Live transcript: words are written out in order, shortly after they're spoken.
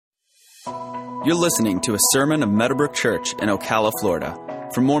You're listening to a sermon of Meadowbrook Church in Ocala, Florida.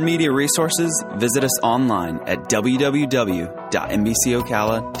 For more media resources, visit us online at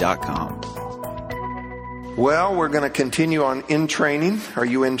www.nbcocala.com. Well, we're going to continue on in training. Are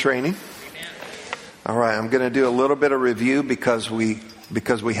you in training? All right, I'm going to do a little bit of review because we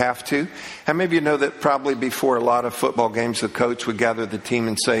have to. How many of you know that probably before a lot of football games, the coach would gather the team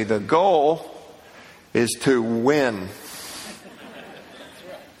and say, the goal is to win,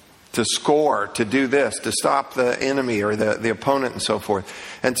 to score, to do this, to stop the enemy or the opponent and so forth.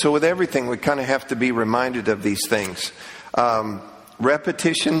 And so with everything, we kind of have to be reminded of these things.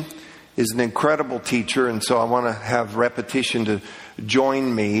 Repetition is an incredible teacher, and so I want to have repetition to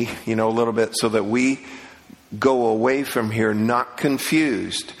join me, a little bit so that we go away from here not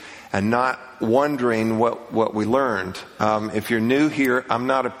confused and not wondering what we learned. If you're new here, I'm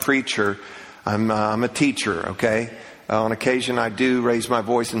not a preacher. I'm a teacher, okay? On occasion, I do raise my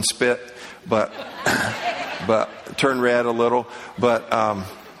voice and spit, but turn red a little. But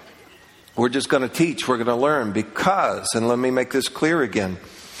we're just going to teach. We're going to learn because, and let me make this clear again,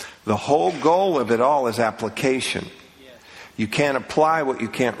 the whole goal of it all is application. You can't apply what you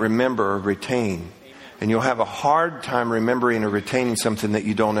can't remember or retain. And you'll have a hard time remembering or retaining something that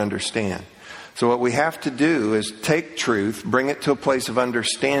you don't understand. So what we have to do is take truth, bring it to a place of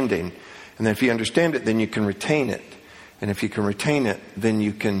understanding. And then if you understand it, then you can retain it. And if you can retain it, then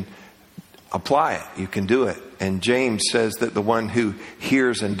you can apply it. You can do it. And James says that the one who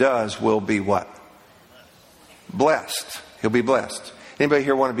hears and does will be what? Blessed. He'll be blessed. Anybody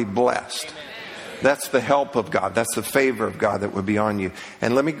here want to be blessed? Amen. That's the help of God. That's the favor of God that would be on you.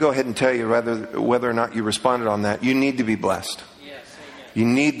 And let me go ahead and tell you whether or not you responded on that. You need to be blessed. You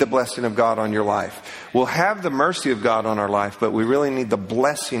need the blessing of God on your life. We'll have the mercy of God on our life, but we really need the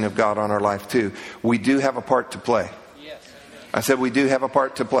blessing of God on our life too. We do have a part to play. I said we do have a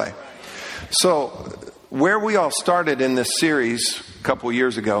part to play. So where we all started in this series a couple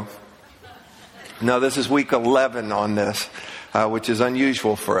years ago, now this is week 11 on this, which is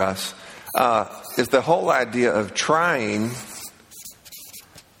unusual for us, is the whole idea of trying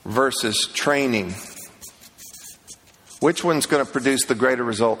versus training. Which one's going to produce the greater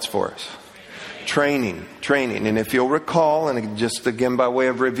results for us? Training. And if you'll recall, and just again by way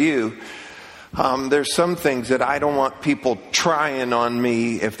of review, there's some things that I don't want people trying on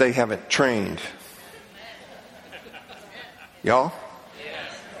me if they haven't trained. Y'all?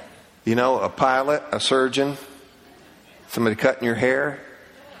 A pilot, a surgeon, somebody cutting your hair,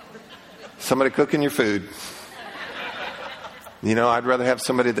 somebody cooking your food. I'd rather have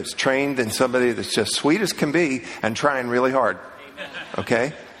somebody that's trained than somebody that's just sweet as can be and trying really hard.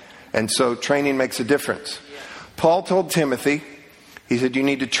 Okay? And so training makes a difference. Paul told Timothy, he said, you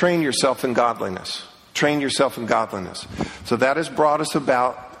need to train yourself in godliness. Train yourself in godliness. So that has brought us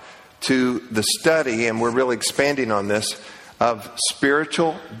about to the study, and we're really expanding on this, of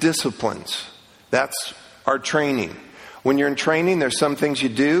spiritual disciplines. That's our training. When you're in training, there's some things you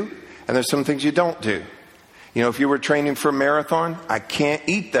do, and there's some things you don't do. If you were training for a marathon, I can't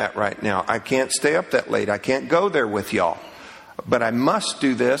eat that right now. I can't stay up that late. I can't go there with y'all. But I must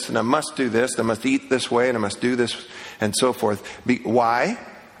do this, and I must do this, and I must eat this way, and I must do this, and so forth. Why?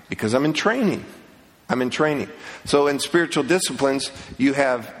 Because I'm in training. I'm in training. So in spiritual disciplines, you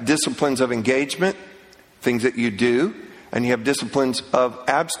have disciplines of engagement, things that you do, and you have disciplines of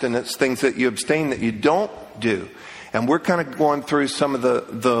abstinence, things that you abstain that you don't do. And we're kind of going through some of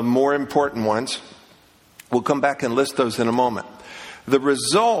the more important ones. We'll come back and list those in a moment. The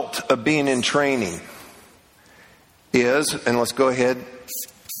result of being in training is, and let's go ahead,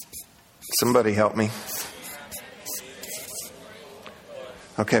 somebody help me.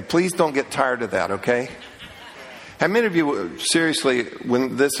 Okay, please don't get tired of that, okay? How many of you, seriously,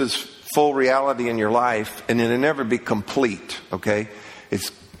 when this is full reality in your life, and it'll never be complete, okay? It's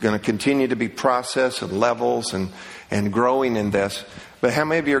going to continue to be process and levels and growing in this. But how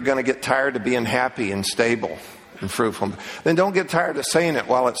many of you are going to get tired of being happy and stable and fruitful? Then don't get tired of saying it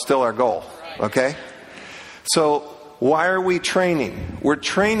while it's still our goal, okay? So why are we training? We're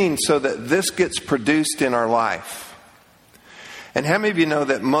training so that this gets produced in our life. And how many of you know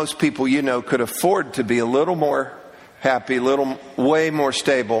that most people could afford to be a little more happy, way more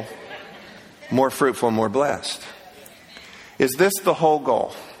stable, more fruitful, more blessed? Is this the whole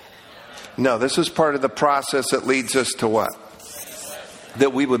goal? No, this is part of the process that leads us to what?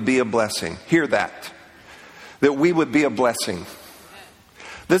 That we would be a blessing. Hear that. That we would be a blessing.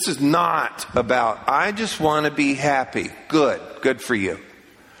 This is not about, I just want to be happy. Good for you.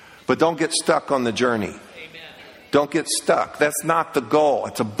 But don't get stuck on the journey. Don't get stuck. That's not the goal.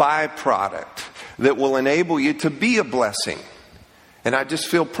 It's a byproduct that will enable you to be a blessing. And I just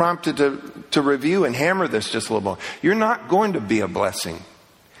feel prompted to review and hammer this just a little more. You're not going to be a blessing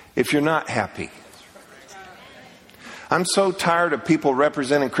if you're not happy. I'm so tired of people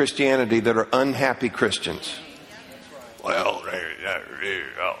representing Christianity that are unhappy Christians. Well,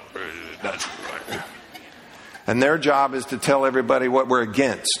 that's right. And their job is to tell everybody what we're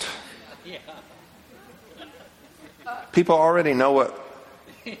against. People already know what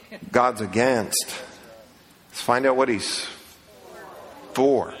God's against. Let's find out what He's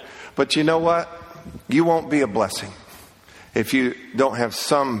for. But you know what? You won't be a blessing if you don't have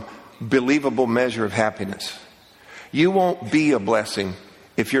some believable measure of happiness. You won't be a blessing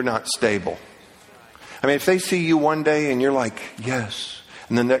if you're not stable. I mean, if they see you one day and you're like, yes,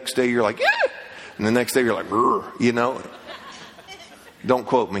 and the next day you're like, yeah, and the next day you're like, you know, don't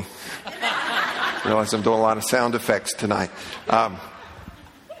quote me. I realize I'm doing a lot of sound effects tonight.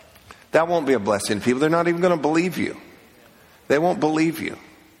 That won't be a blessing to people. They're not even going to believe you. They won't believe you.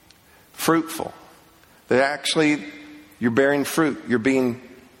 Fruitful. They're actually, you're bearing fruit. You're being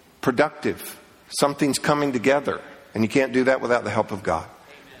productive. Something's coming together. And you can't do that without the help of God.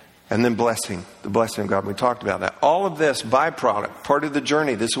 And then blessing. The blessing of God. We talked about that. All of this byproduct, part of the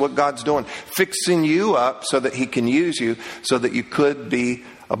journey. This is what God's doing. Fixing you up so that He can use you so that you could be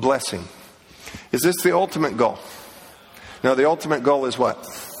a blessing. Is this the ultimate goal? No, the ultimate goal is what?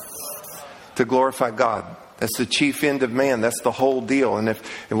 To glorify God. That's the chief end of man. That's the whole deal. And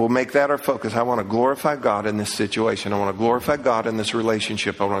if we'll make that our focus, I want to glorify God in this situation. I want to glorify God in this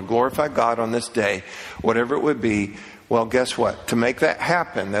relationship. I want to glorify God on this day, whatever it would be. Well, guess what? To make that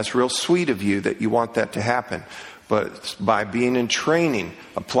happen, that's real sweet of you that you want that to happen. But it's by being in training,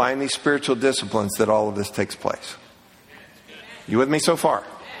 applying these spiritual disciplines, that all of this takes place. You with me so far?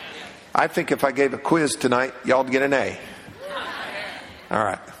 I think if I gave a quiz tonight, y'all would get an A. All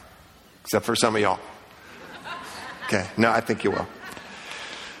right. Except for some of y'all. Okay. No, I think you will.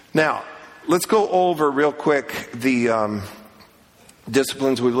 Now, let's go over real quick the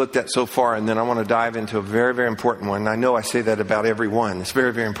disciplines we've looked at so far, and then I want to dive into a very, very important one. I know I say that about every one. It's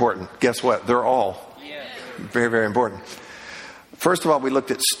very, very important. Guess what? They're all very, very important. First of all, we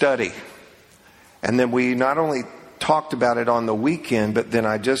looked at study. And then we not only talked about it on the weekend, but then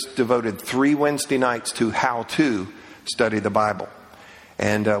I just devoted 3 Wednesday nights to how to study the Bible.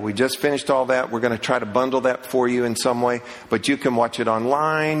 And we just finished all that. We're going to try to bundle that for you in some way. But you can watch it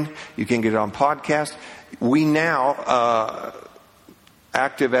online. You can get it on podcast. We now,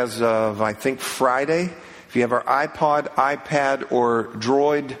 active as of, I think, Friday. If you have our iPod, iPad, or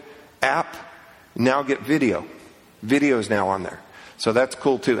Droid app, now get video. Video is now on there. So that's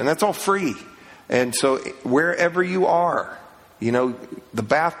cool too. And that's all free. And so wherever you are, you know, the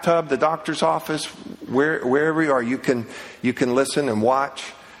bathtub, the doctor's office, wherever you are, you can listen and watch.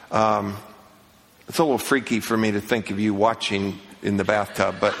 It's a little freaky for me to think of you watching in the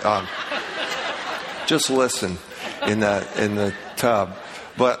bathtub, but just listen in the tub.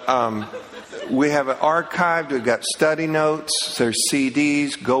 But we have it archived. We've got study notes. There's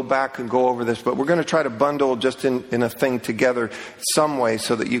CDs. Go back and go over this. But we're going to try to bundle just in a thing together some way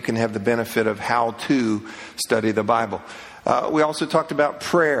so that you can have the benefit of how to study the Bible. We also talked about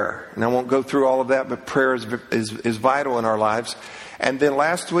prayer, and I won't go through all of that, but prayer is vital in our lives. And then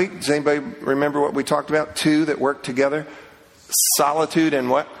last week, does anybody remember what we talked about? 2 that work together. Solitude and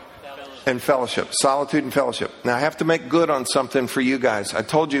what? And fellowship. Solitude and fellowship. Now, I have to make good on something for you guys. I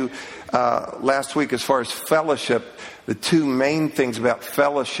told you last week, as far as fellowship, the 2 main things about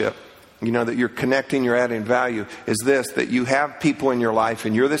fellowship, you know, that you're connecting, you're adding value, is this, that you have people in your life,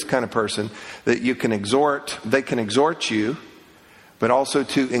 and you're this kind of person that you can exhort, they can exhort you, but also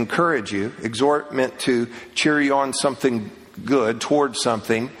to encourage you. Exhort meant to cheer you on something good, towards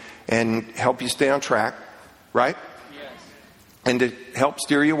something, and help you stay on track, right? Yes. And to help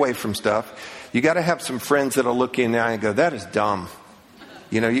steer you away from stuff. You got to have some friends that'll look you in the eye and go, that is dumb.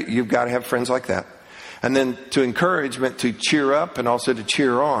 You know, you've got to have friends like that. And then to encourage meant to cheer up and also to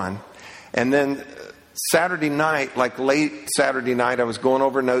cheer on. And then Saturday night, like late Saturday night, I was going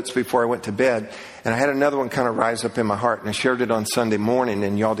over notes before I went to bed, and I had another one kind of rise up in my heart, and I shared it on Sunday morning,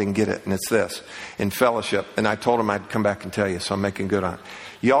 and y'all didn't get it, and it's this, in fellowship. And I told them I'd come back and tell you, so I'm making good on it.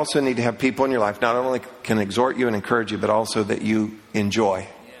 You also need to have people in your life, not only can exhort you and encourage you, but also that you enjoy.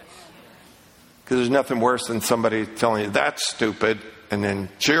 Because there's nothing worse than somebody telling you, that's stupid, and then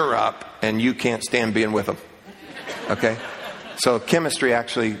cheer up, and you can't stand being with them. Okay? So chemistry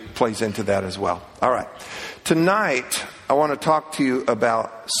actually plays into that as well. All right. Tonight, I want to talk to you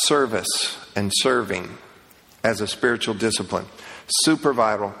about service and serving as a spiritual discipline. Super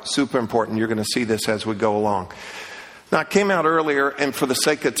vital, super important. You're going to see this as we go along. Now, I came out earlier, and for the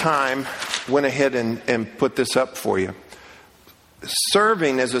sake of time, went ahead and put this up for you.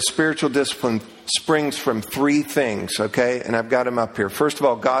 serving as a spiritual discipline springs from three things, okay? And I've got them up here. First of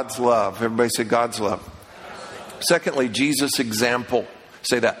all, God's love. Everybody say God's love. Secondly, Jesus' example.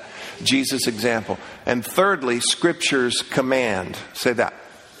 Say that. Jesus' example. And thirdly, Scripture's command. Say that.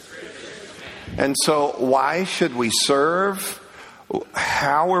 And so why should we serve?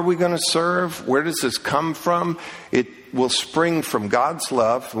 How are we going to serve? Where does this come from? It will spring from God's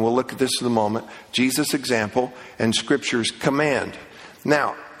love, and we'll look at this in a moment, Jesus' example, and Scripture's command.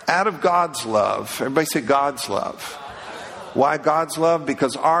 Now, out of God's love, everybody say God's love. Why God's love?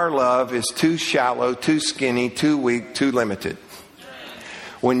 Because our love is too shallow, too skinny, too weak, too limited.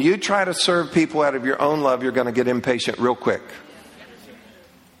 When you try to serve people out of your own love, you're going to get impatient real quick.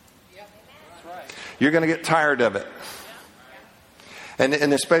 You're going to get tired of it.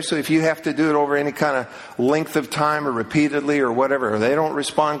 And especially if you have to do it over any kind of length of time or repeatedly or whatever, or they don't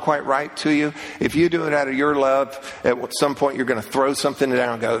respond quite right to you. If you do it out of your love, at some point you're going to throw something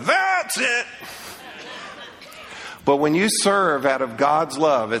down and go, that's it. But when you serve out of God's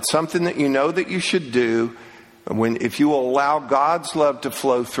love, it's something that you know that you should do. If you will allow God's love to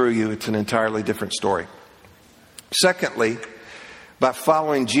flow through you, it's an entirely different story. Secondly, by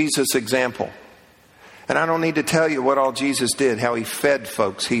following Jesus' example. And I don't need to tell you what all Jesus did, how he fed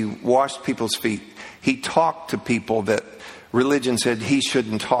folks. He washed people's feet. He talked to people that religion said he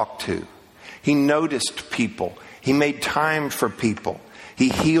shouldn't talk to. He noticed people. He made time for people. He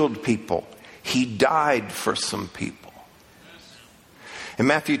healed people. He died for some people. In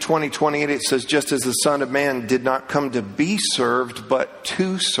Matthew 20:28, it says, just as the Son of Man did not come to be served, but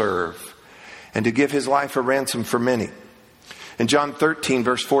to serve, and to give his life a ransom for many. In John 13,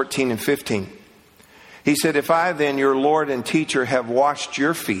 verse 14 and 15, he said, if I then, your Lord and teacher, have washed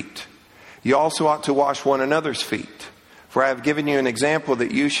your feet, you also ought to wash one another's feet. For I have given you an example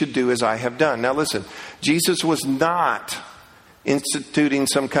that you should do as I have done. Now listen, Jesus was not instituting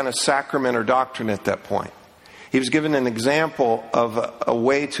some kind of sacrament or doctrine at that point. He was given an example of a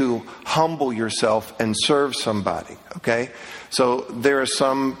way to humble yourself and serve somebody, okay? So there are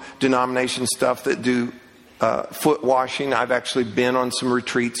some denomination stuff that do foot washing. I've actually been on some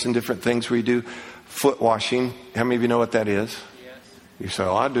retreats and different things where you do foot washing. How many of you know what that is? Yes. You say,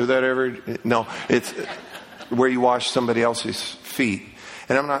 oh, I do that every... No, it's where you wash somebody else's feet.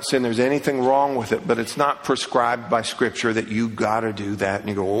 And I'm not saying there's anything wrong with it, but it's not prescribed by Scripture that you got to do that. And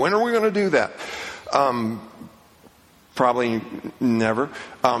you go, well, when are we going to do that? Probably never.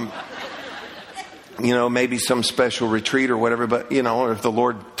 Maybe some special retreat or whatever. But, if the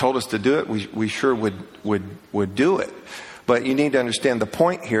Lord told us to do it, we sure would do it. But you need to understand the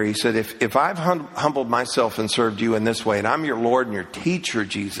point here. He said, if I've humbled myself and served you in this way, and I'm your Lord and your teacher,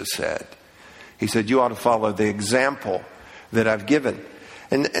 Jesus said, he said, you ought to follow the example that I've given.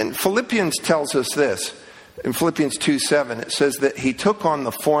 And Philippians tells us this. In Philippians 2:7, it says that he took on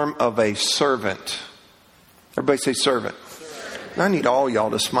the form of a servant. Everybody say servant. I need all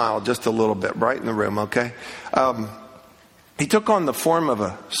y'all to smile just a little bit, right in the room, okay? He took on the form of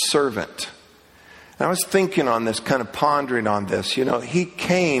a servant. And I was thinking on this, kind of pondering on this. He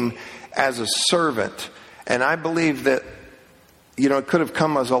came as a servant. And I believe that, it could have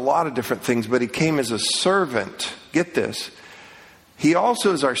come as a lot of different things, but he came as a servant. Get this. He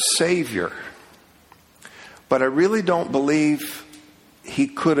also is our Savior. But I really don't believe he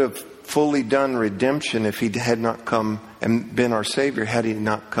could have fully done redemption if he had not come and been our Savior, had he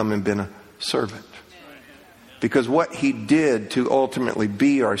not come and been a servant. Because what he did to ultimately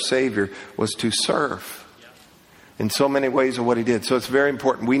be our Savior was to serve in so many ways of what he did. So it's very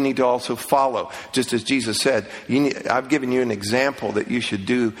important. We need to also follow. Just as Jesus said, I've given you an example that you should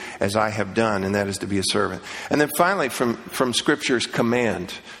do as I have done, and that is to be a servant. And then finally, from Scripture's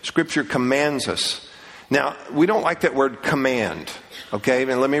command. Scripture commands us. Now, we don't like that word command. Okay,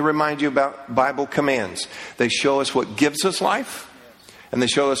 and let me remind you about Bible commands. They show us what gives us life, and they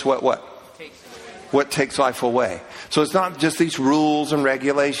show us what takes life away. So it's not just these rules and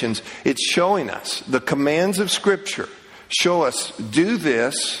regulations. It's showing us the commands of Scripture. Show us, do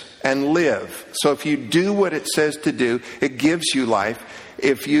this and live. So if you do what it says to do, it gives you life.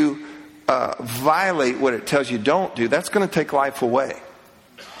 If you violate what it tells you don't do, that's going to take life away.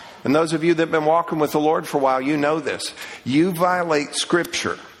 And those of you that have been walking with the Lord for a while, you know this. You violate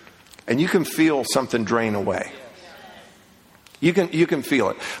Scripture, and you can feel something drain away. You can feel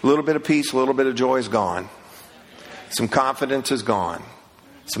it. A little bit of peace, a little bit of joy is gone. Some confidence is gone.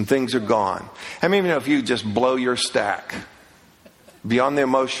 Some things are gone. How many of you know if you just blow your stack beyond the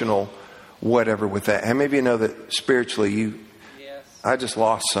emotional whatever with that? How many of you know that spiritually I just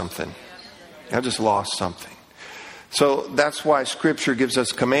lost something. I just lost something. So that's why Scripture gives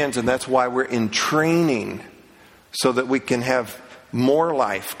us commands, and that's why we're in training so that we can have more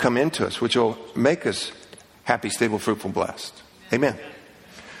life come into us, which will make us happy, stable, fruitful, blessed. Amen.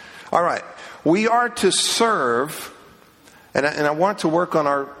 All right. We are to serve, and I want to work on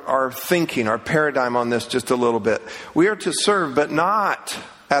our thinking, our paradigm on this just a little bit. We are to serve, but not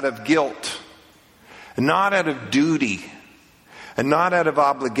out of guilt, not out of duty, and not out of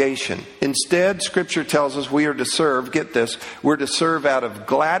obligation. Instead, Scripture tells us we are to serve, get this, we're to serve out of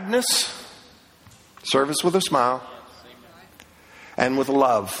gladness, service with a smile, and with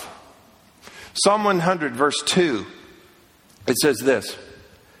love. Psalm 100, verse 2, it says this: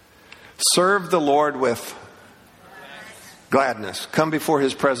 serve the Lord with gladness. Come before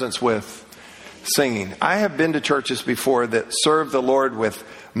His presence with singing. I have been to churches before that serve the Lord with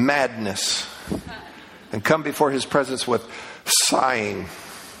madness and come before His presence with sighing.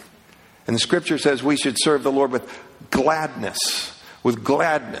 And the Scripture says we should serve the Lord with gladness. With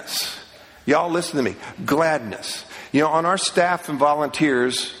gladness. Y'all listen to me. Gladness. You know, on our staff and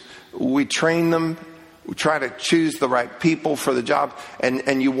volunteers, we train them. We try to choose the right people for the job.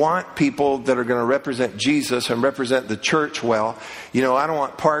 And you want people that are going to represent Jesus and represent the church well. You know, I don't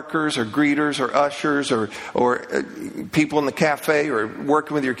want parkers or greeters or ushers or people in the cafe or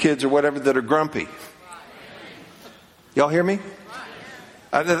working with your kids or whatever that are grumpy. Y'all hear me?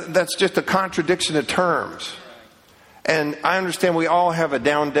 That's just a contradiction of terms. And I understand we all have a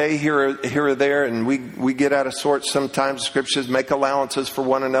down day here or there, and we get out of sorts sometimes. Scriptures make allowances for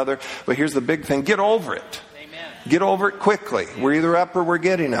one another. But here's the big thing. Get over it. Amen. Get over it quickly. We're either up or we're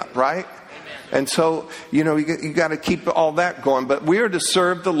getting up, right? Amen. And so, you know, you got to keep all that going. But we are to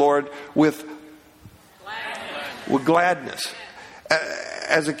serve the Lord with gladness.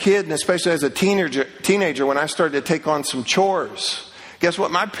 As a kid, and especially as a teenager, when I started to take on some chores, guess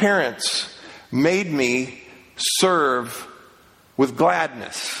what? My parents made me serve with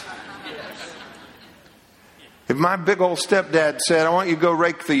gladness. If my big old stepdad said, I want you to go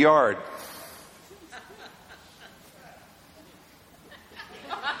rake the yard,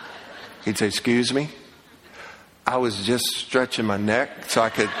 he'd say, excuse me? I was just stretching my neck so I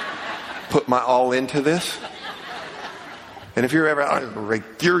could put my all into this. And if you're ever out to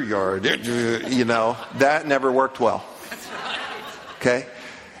rake your yard, you know, that never worked well. Okay?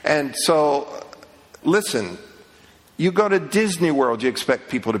 And so, listen, you go to Disney World, you expect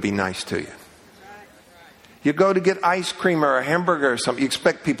people to be nice to you. You go to get ice cream or a hamburger or something, you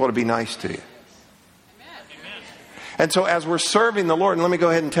expect people to be nice to you. And so as we're serving the Lord, and let me go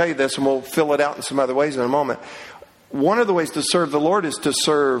ahead and tell you this, and we'll fill it out in some other ways in a moment. One of the ways to serve the Lord is to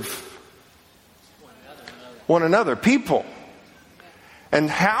serve one another, people. And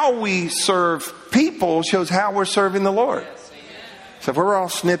how we serve people shows how we're serving the Lord. So if we're all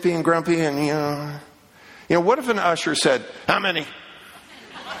snippy and grumpy and, you know, what if an usher said, how many?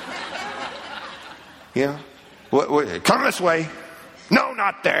 You know, what, come this way. No,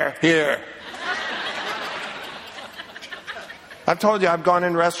 not there. Here. I've told you, I've gone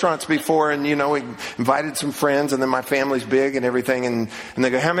in restaurants before and, you know, we invited some friends and then my family's big and everything. And they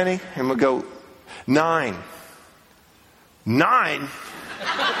go, how many? And we'll go, 9. 9?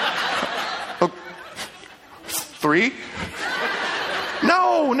 3?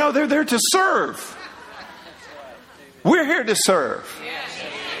 No, they're there to serve. We're here to serve.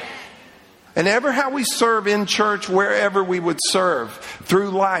 And ever how we serve in church, wherever we would serve,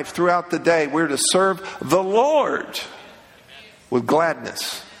 through life, throughout the day, we're to serve the Lord with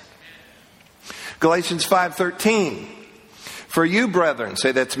gladness. Galatians 5:13. For you, brethren,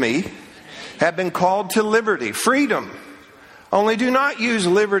 say that's me, have been called to liberty, freedom. Only do not use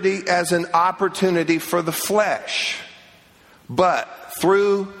liberty as an opportunity for the flesh, but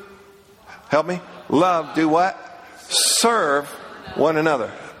through, help me, love, do what? Serve one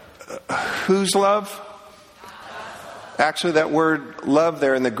another. Whose love? Actually, that word love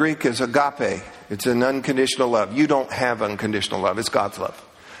there in the Greek is agape. It's an unconditional love. You don't have unconditional love. It's God's love.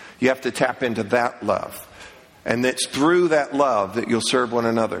 You have to tap into that love. And it's through that love that you'll serve one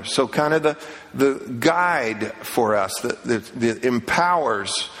another. So kind of the guide for us that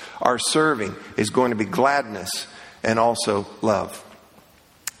empowers our serving is going to be gladness and also love.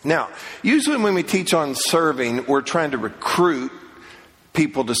 Now, usually when we teach on serving, we're trying to recruit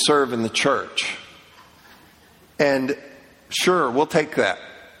people to serve in the church. And sure, we'll take that.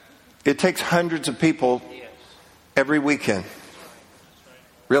 It takes hundreds of people every weekend.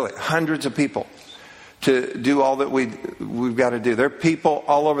 Really, hundreds of people to do all that we've got to do. There are people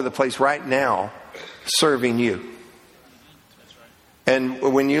all over the place right now serving you. And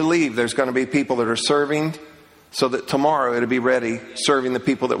when you leave, there's going to be people that are serving so that tomorrow it'll be ready serving the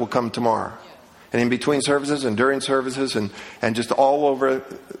people that will come tomorrow. And in between services and during services and just all over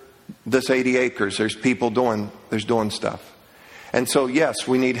this 80 acres, there's people doing stuff. And so, yes,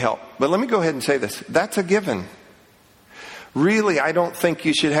 we need help. But let me go ahead and say this. That's a given. Really, I don't think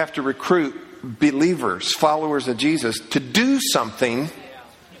you should have to recruit believers, followers of Jesus, to do something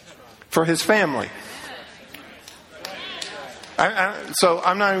for his family. So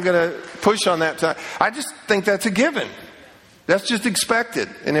I'm not even going to push on that. I just think that's a given. That's just expected.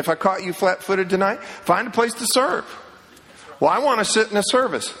 And if I caught you flat-footed tonight, find a place to serve. Well, I want to sit in a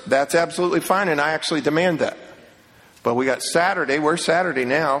service. That's absolutely fine, and I actually demand that. But we got Saturday. We're Saturday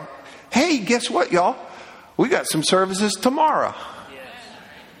now. Hey, guess what, y'all? We got some services tomorrow.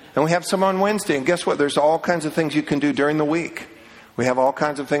 And we have some on Wednesday. And guess what? There's all kinds of things you can do during the week. We have all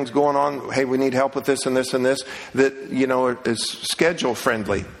kinds of things going on. Hey, we need help with this and this and this that, is schedule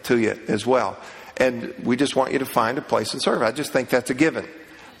friendly to you as well. And we just want you to find a place and serve. I just think that's a given.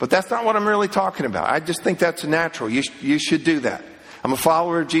 But that's not what I'm really talking about. I just think that's natural. You should do that. I'm a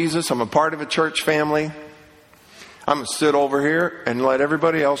follower of Jesus. I'm a part of a church family. I'm going to sit over here and let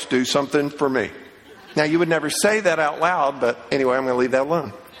everybody else do something for me. Now, you would never say that out loud, but anyway, I'm going to leave that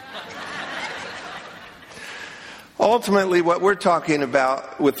alone. Ultimately, what we're talking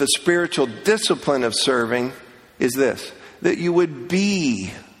about with the spiritual discipline of serving is this, that you would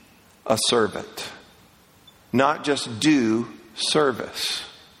be a servant, not just do service.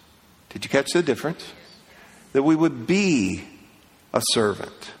 Did you catch the difference? That we would be a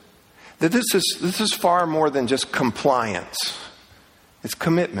servant. That this is far more than just compliance. It's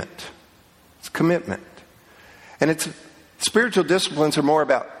commitment. It's commitment. And spiritual disciplines are more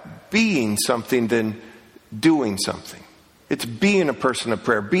about being something than doing something. It's being a person of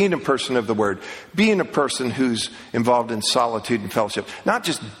prayer, being a person of the word, being a person who's involved in solitude and fellowship. Not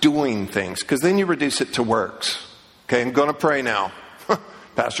just doing things, because then you reduce it to works. Okay, I'm going to pray now.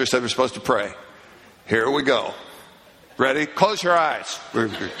 Pastor said we're supposed to pray. Here we go. Ready? Close your eyes.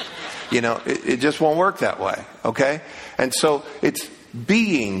 It just won't work that way. Okay? And so it's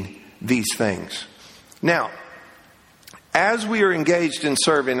being these things. Now, as we are engaged in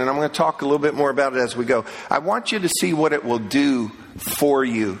serving, and I'm going to talk a little bit more about it as we go, I want you to see what it will do for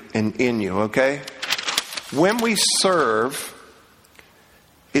you and in you, okay? When we serve,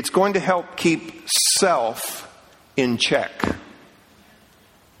 it's going to help keep self in check.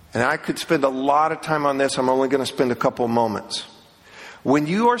 And I could spend a lot of time on this. I'm only going to spend a couple of moments. When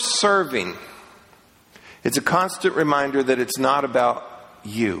you are serving, it's a constant reminder that it's not about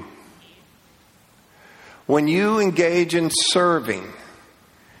you. When you engage in serving,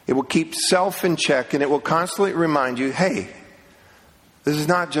 it will keep self in check, and it will constantly remind you, hey, this is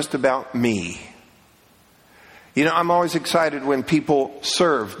not just about me. I'm always excited when people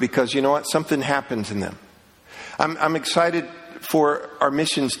serve because you know what? Something happens in them. I'm excited for our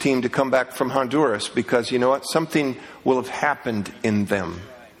missions team to come back from Honduras because you know what? Something will have happened in them.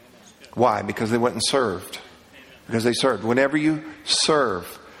 Why? Because they went and served. Because they served. Whenever you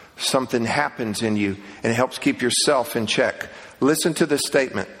serve, something happens in you and it helps keep yourself in check. Listen to this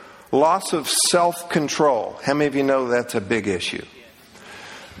statement. Loss of self-control. How many of you know that's a big issue?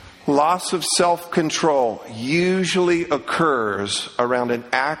 Loss of self-control usually occurs around an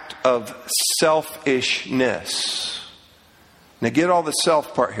act of selfishness. Now get all the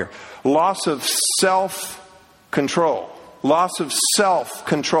self part here. Loss of self-control. Loss of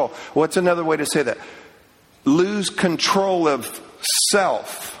self-control. What's another way to say that? Lose control of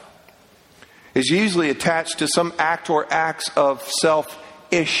self is usually attached to some act or acts of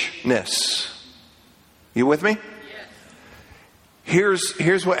selfishness. You with me? Yes.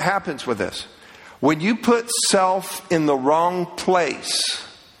 Here's what happens with this. When you put self in the wrong place,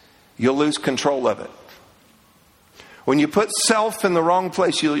 you'll lose control of it. When you put self in the wrong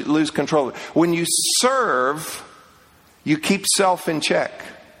place, you lose control of it. When you serve, you keep self in check.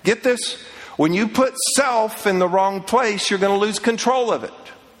 Get this? When you put self in the wrong place, you're going to lose control of it.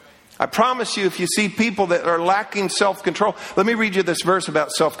 I promise you, if you see people that are lacking self-control, let me read you this verse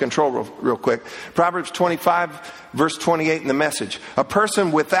about self-control real quick. Proverbs 25, verse 28 in the Message. A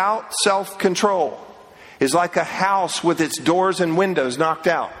person without self-control is like a house with its doors and windows knocked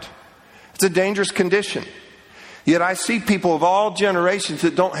out. It's a dangerous condition. Yet I see people of all generations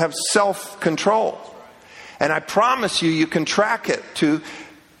that don't have self-control. And I promise you, you can track it to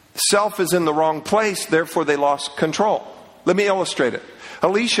self is in the wrong place, therefore they lost control. Let me illustrate it.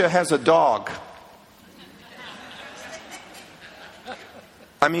 Alicia has a dog.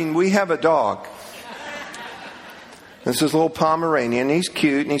 We have a dog. This is a little Pomeranian. He's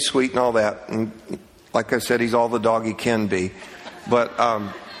cute and he's sweet and all that. And like I said, he's all the dog he can be. But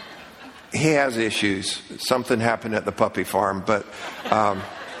he has issues. Something happened at the puppy farm. But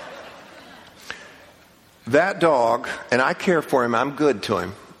that dog, and I care for him. I'm good to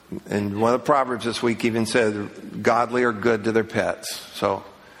him. And one of the Proverbs this week even said, godly are good to their pets. So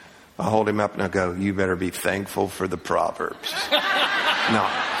I'll hold him up and I'll go, you better be thankful for the Proverbs. No,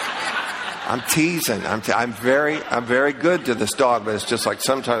 I'm teasing. I'm very good to this dog, but it's just like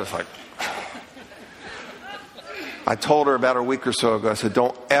sometimes it's like, I told her about a week or so ago, I said,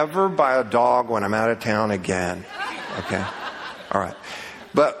 don't ever buy a dog when I'm out of town again. Okay? All right.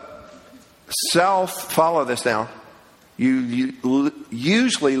 But follow this now. You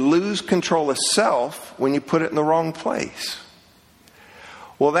usually lose control of self when you put it in the wrong place.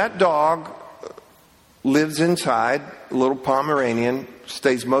 Well, that dog lives inside, a little Pomeranian,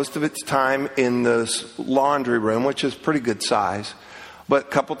 stays most of its time in the laundry room, which is pretty good size. But a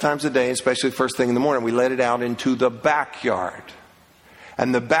couple times a day, especially first thing in the morning, we let it out into the backyard.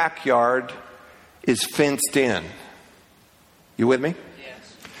 And the backyard is fenced in. You with me?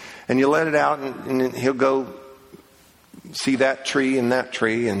 Yes. And you let it out and he'll go see that tree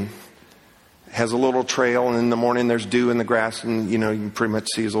and has a little trail, and in the morning there's dew in the grass, and you can pretty much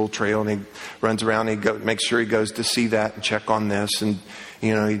see his little trail, and he runs around and he makes sure he goes to see that and check on this, and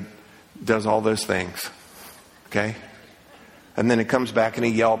he does all those things. Okay? And then he comes back and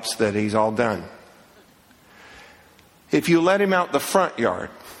he yelps that he's all done. If you let him out the front yard,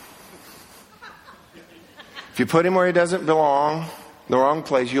 if you put him where he doesn't belong, the wrong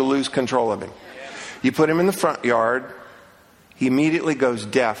place, you'll lose control of him. You put him in the front yard, he immediately goes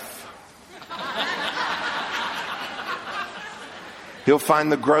deaf. He'll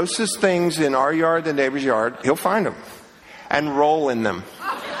find the grossest things in our yard, the neighbor's yard. He'll find them and roll in them.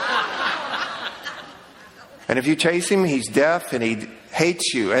 And if you chase him, he's deaf and he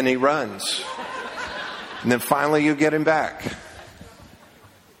hates you and he runs. And then finally you get him back.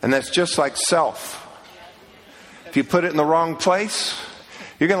 And that's just like self. If you put it in the wrong place,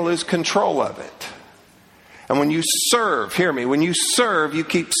 you're going to lose control of it. And when you serve, hear me, when you serve, you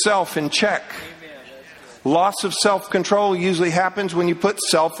keep self in check. Loss of self-control usually happens when you put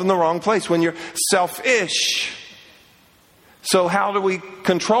self in the wrong place, when you're selfish. So how do we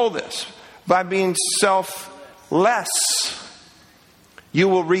control this? By being selfless. You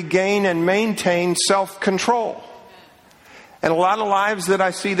will regain and maintain self-control. And a lot of lives that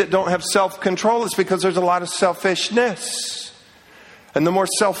I see that don't have self-control is because there's a lot of selfishness. And the more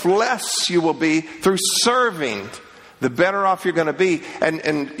selfless you will be through serving, the better off you're going to be.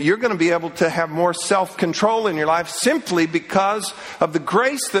 And you're going to be able to have more self-control in your life simply because of the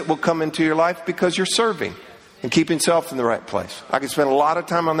grace that will come into your life because you're serving and keeping self in the right place. I could spend a lot of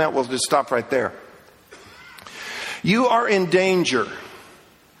time on that. We'll just stop right there. You are in danger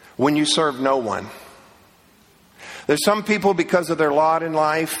when you serve no one. There's some people, because of their lot in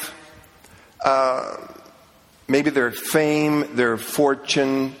life, maybe their fame, their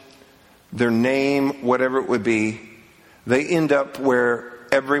fortune, their name, whatever it would be, they end up where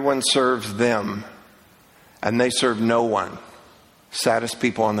everyone serves them and they serve no one. Saddest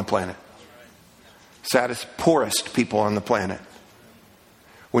people on the planet. Saddest, poorest people on the planet.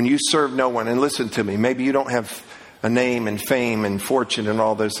 When you serve no one, and listen to me, maybe you don't have a name and fame and fortune and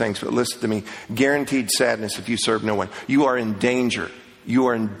all those things, but listen to me, guaranteed sadness if you serve no one. You are in danger. You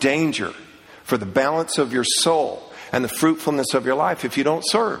are in danger for the balance of your soul and the fruitfulness of your life if you don't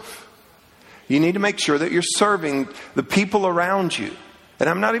serve. You need to make sure that you're serving the people around you. And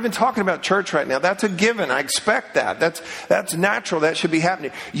I'm not even talking about church right now. That's a given. I expect that. That's natural. That should be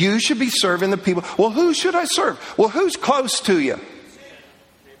happening. You should be serving the people. Well, who should I serve? Well, who's close to you?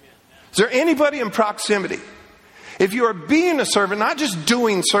 Is there anybody in proximity? If you are being a servant, not just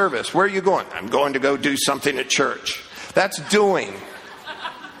doing service, where are you going? I'm going to go do something at church. That's doing.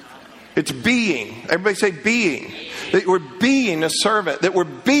 It's being. Everybody say being. That we're being a servant. That we're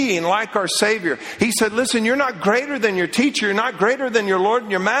being like our Savior. He said, listen, you're not greater than your teacher. You're not greater than your Lord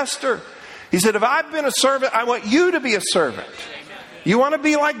and your Master. He said, if I've been a servant, I want you to be a servant. You want to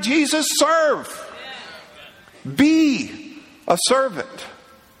be like Jesus? Serve. Be a servant.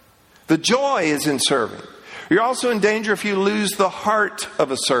 The joy is in serving. You're also in danger if you lose the heart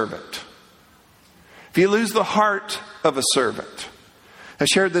of a servant. If you lose the heart of a servant. I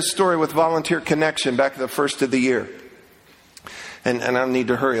shared this story with Volunteer Connection back at the first of the year. And I need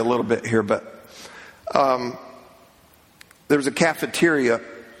to hurry a little bit here, but there was a cafeteria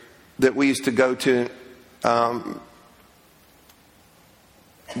that we used to go to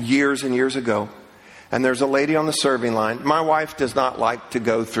years and years ago. And there's a lady on the serving line. My wife does not like to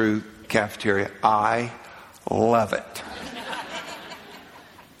go through cafeteria. I love it.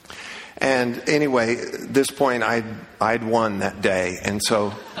 And anyway, at this point, I'd won that day. And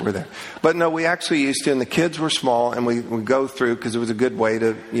so we're there. But no, we actually used to, and the kids were small, and we go through because it was a good way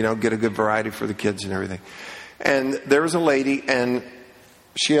to, get a good variety for the kids and everything. And there was a lady, and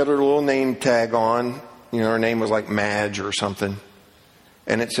she had her little name tag on. Her name was like Madge or something.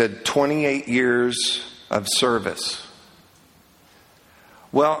 And it said 28 years of service.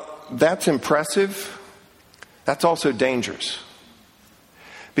 Well, that's impressive. That's also dangerous.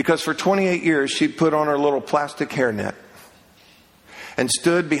 Because for 28 years, she put on her little plastic hairnet and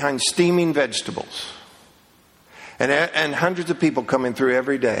stood behind steaming vegetables. And hundreds of people coming through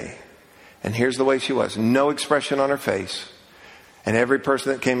every day. And here's the way she was. No expression on her face. And every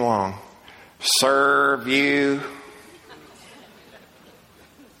person that came along, serve you.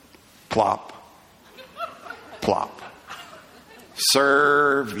 Plop. Plop.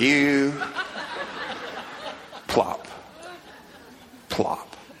 Serve you. Plop.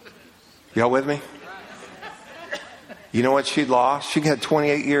 Plop. Y'all with me? You know what she'd lost? She had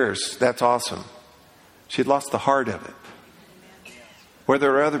 28 years. That's awesome. She'd lost the heart of it. Where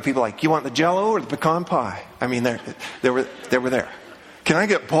there were other people like, you want the Jell-O or the pecan pie? I mean, they were there. Can I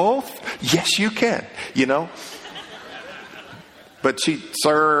get both? Yes, you can. But she'd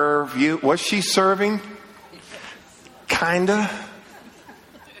serve you. Was she serving? Kinda.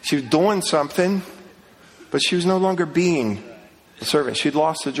 She was doing something, but she was no longer being a servant. She'd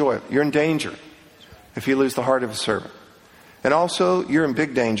lost the joy. You're in danger if you lose the heart of a servant. And also, you're in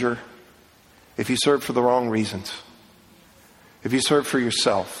big danger if you serve for the wrong reasons. If you serve for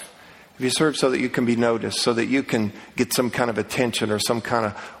yourself. If you serve so that you can be noticed, so that you can get some kind of attention or some kind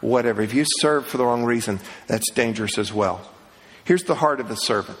of whatever. If you serve for the wrong reason, that's dangerous as well. Here's the heart of a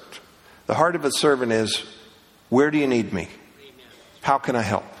servant. The heart of a servant is, where do you need me? How can I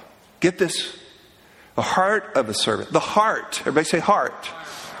help? Get this? The heart of a servant. The heart. Everybody say heart.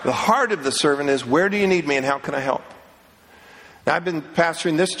 The heart of the servant is, where do you need me and how can I help? Now, I've been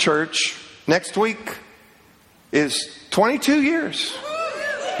pastoring this church. Next week is 22 years.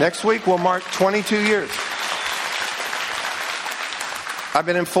 Next week will mark 22 years. I've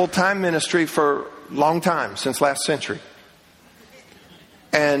been in full-time ministry for a long time, since last century.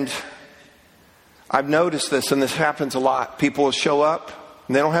 And I've noticed this, and this happens a lot. People will show up,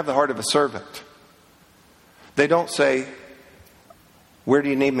 and they don't have the heart of a servant. They don't say, where do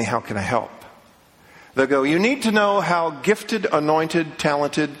you need me? How can I help? They'll go, you need to know how gifted, anointed,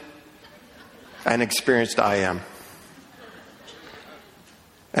 talented, and experienced I am.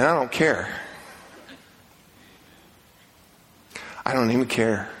 And I don't care. I don't even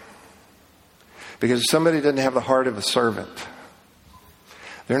care. Because if somebody doesn't have the heart of a servant,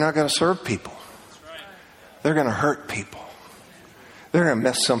 they're not going to serve people. They're going to hurt people. They're going to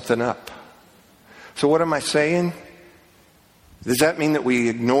mess something up. So what am I saying? Does that mean that we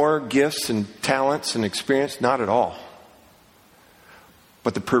ignore gifts and talents and experience? Not at all.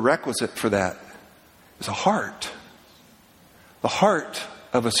 But the prerequisite for that is a heart. The heart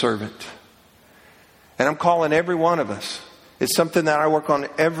of a servant. And I'm calling every one of us. It's something that I work on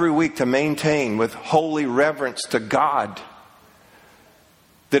every week to maintain with holy reverence to God.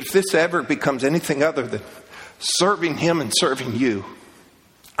 That if this ever becomes anything other than serving Him and serving you,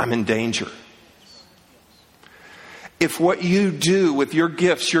 I'm in danger. If what you do with your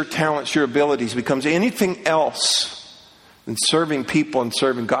gifts, your talents, your abilities becomes anything else than serving people and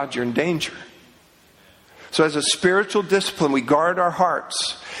serving God, you're in danger. So as a spiritual discipline, we guard our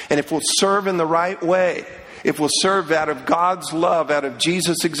hearts. And if we'll serve in the right way, if we'll serve out of God's love, out of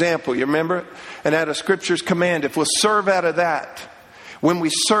Jesus' example, you remember? And out of Scripture's command, if we'll serve out of that, when we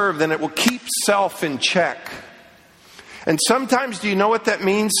serve, then it will keep self in check. And sometimes, do you know what that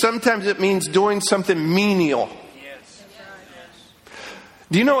means? Sometimes it means doing something menial.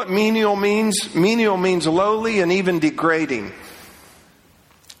 Do you know what menial means? Menial means lowly and even degrading.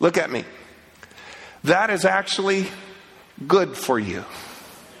 Look at me. That is actually good for you.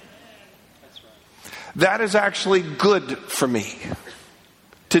 That is actually good for me.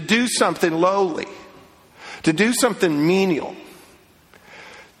 To do something lowly. To do something menial.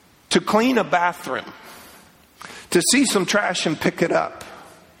 To clean a bathroom. To see some trash and pick it up.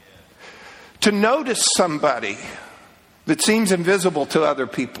 To notice somebody that seems invisible to other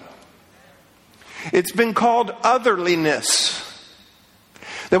people. It's been called otherliness.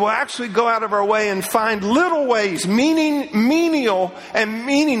 That we'll actually go out of our way and find little ways, menial and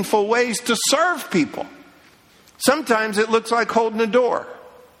meaningful ways to serve people. Sometimes it looks like holding a door.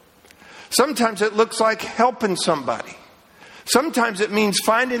 Sometimes it looks like helping somebody. Sometimes it means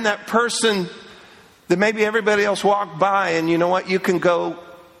finding that person that maybe everybody else walked by, and you know what? You can go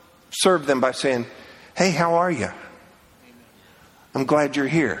serve them by saying, hey, how are you? I'm glad you're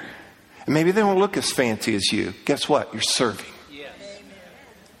here. And maybe they don't look as fancy as you. Guess what? You're serving. Yes.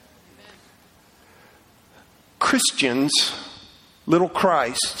 Christians, little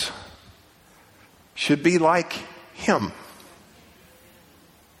Christ, should be like Him.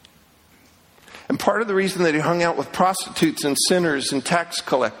 part of the reason that he hung out with prostitutes and sinners and tax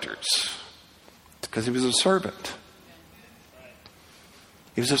collectors is because he was a servant.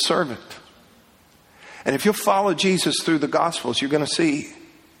 He was a servant. And if you'll follow Jesus through the Gospels, you're going to see,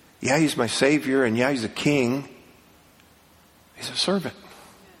 yeah, he's my Savior, and yeah, he's a king. He's a servant.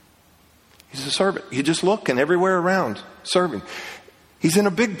 He's a servant. You just look and everywhere around, serving. He's in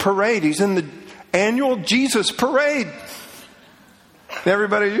a big parade. He's in the annual Jesus parade. And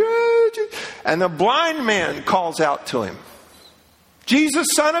everybody, and the blind man calls out to him, Jesus,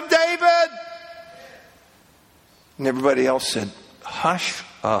 Son of David. And everybody else said, hush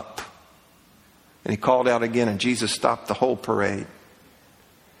up. And he called out again, and Jesus stopped the whole parade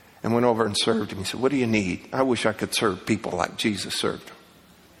and went over and served him. He said, what do you need? I wish I could serve people like Jesus served them.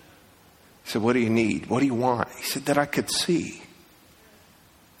 He said, what do you need? What do you want? He said, that I could see.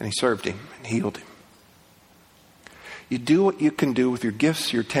 And he served him and healed him. You do what you can do with your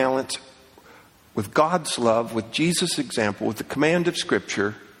gifts, your talents, with God's love, with Jesus' example, with the command of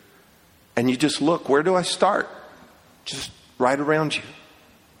Scripture, and you just look, where do I start? Just right around you.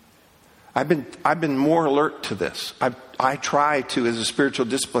 I've been more alert to this. I try to, as a spiritual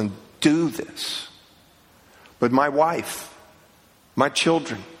discipline, do this. But my wife, my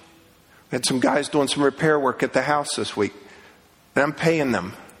children, we had some guys doing some repair work at the house this week, and I'm paying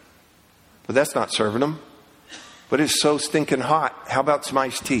them. But that's not serving them. But it's so stinking hot. How about some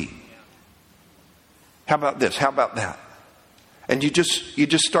iced tea? How about this? How about that? And you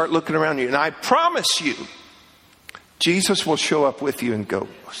just start looking around you. And I promise you, Jesus will show up with you and go,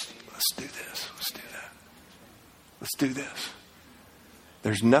 let's do this. Let's do that. Let's do this.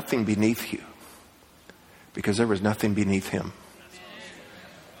 There's nothing beneath you because there was nothing beneath him.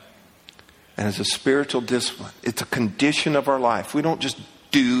 And as a spiritual discipline, it's a condition of our life. We don't just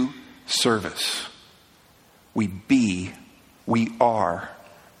do service. We are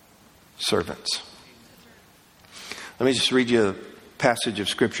servants. Let me just read you a passage of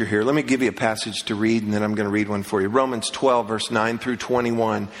Scripture here. Let me give you a passage to read, and then I'm going to read one for you. Romans 12, verse 9 through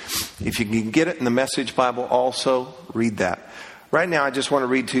 21. If you can get it in the Message Bible also, read that. Right now, I just want to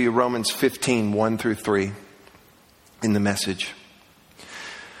read to you Romans 15, 1 through 3 in the Message.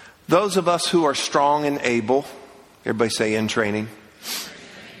 Those of us who are strong and able, everybody say in training.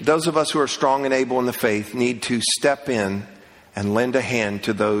 Those of us who are strong and able in the faith need to step in and lend a hand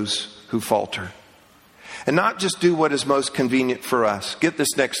to those who falter. And not just do what is most convenient for us. Get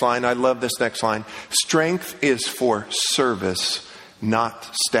this next line. I love this next line. Strength is for service,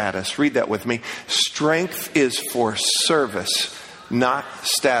 not status. Read that with me. Strength is for service, not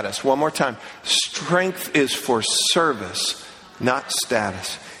status. One more time. Strength is for service, not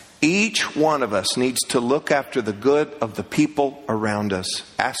status. Each one of us needs to look after the good of the people around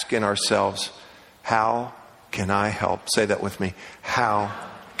us, asking ourselves, how can I help? Say that with me. How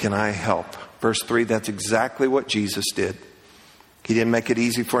can I help? Verse 3, that's exactly what Jesus did. He didn't make it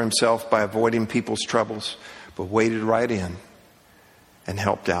easy for himself by avoiding people's troubles, but waded right in and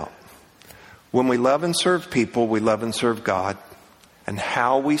helped out. When we love and serve people, we love and serve God. And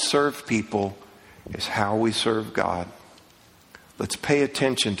how we serve people is how we serve God. Let's pay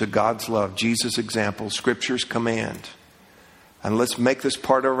attention to God's love, Jesus' example, Scripture's command. And let's make this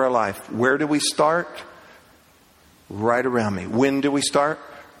part of our life. Where do we start? Right around me. When do we start?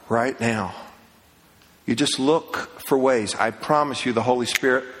 Right now. You just look for ways. I promise you the Holy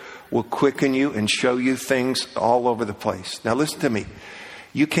Spirit will quicken you and show you things all over the place. Now listen to me.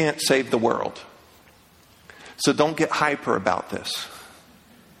 You can't save the world. So don't get hyper about this.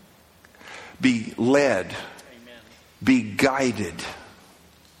 Be led. Be guided.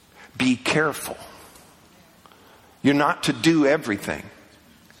 Be careful. You're not to do everything.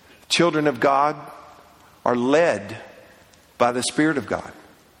 Children of God are led by the Spirit of God.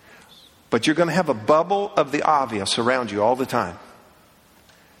 But you're going to have a bubble of the obvious around you all the time.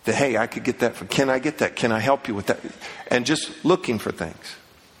 That, hey, I could get that. Can I get that? Can I help you with that? And just looking for things.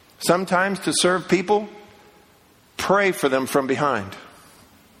 Sometimes to serve people, pray for them from behind.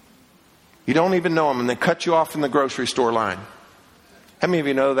 You don't even know them and they cut you off in the grocery store line. How many of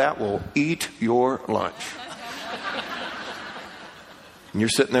you know that will eat your lunch? And you're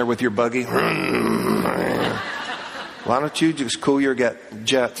sitting there with your buggy. Why don't you just cool your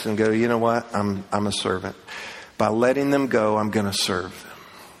jets and go, you know what? I'm a servant. By letting them go, I'm going to serve them.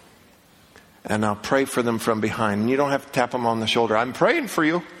 And I'll pray for them from behind. And you don't have to tap them on the shoulder. I'm praying for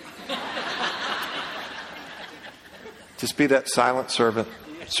you. Just be that silent servant.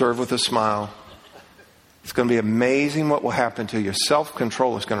 Serve with a smile. It's going to be amazing what will happen to you. Your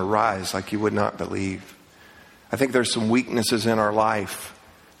self-control is going to rise like you would not believe. I think there's some weaknesses in our life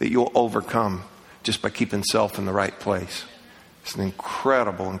that you'll overcome just by keeping self in the right place. It's an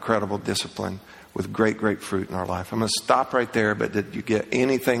incredible, incredible discipline. with great, great fruit in our life. I'm going to stop right there, but did you get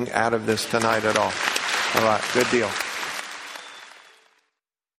anything out of this tonight at all? All right, good deal.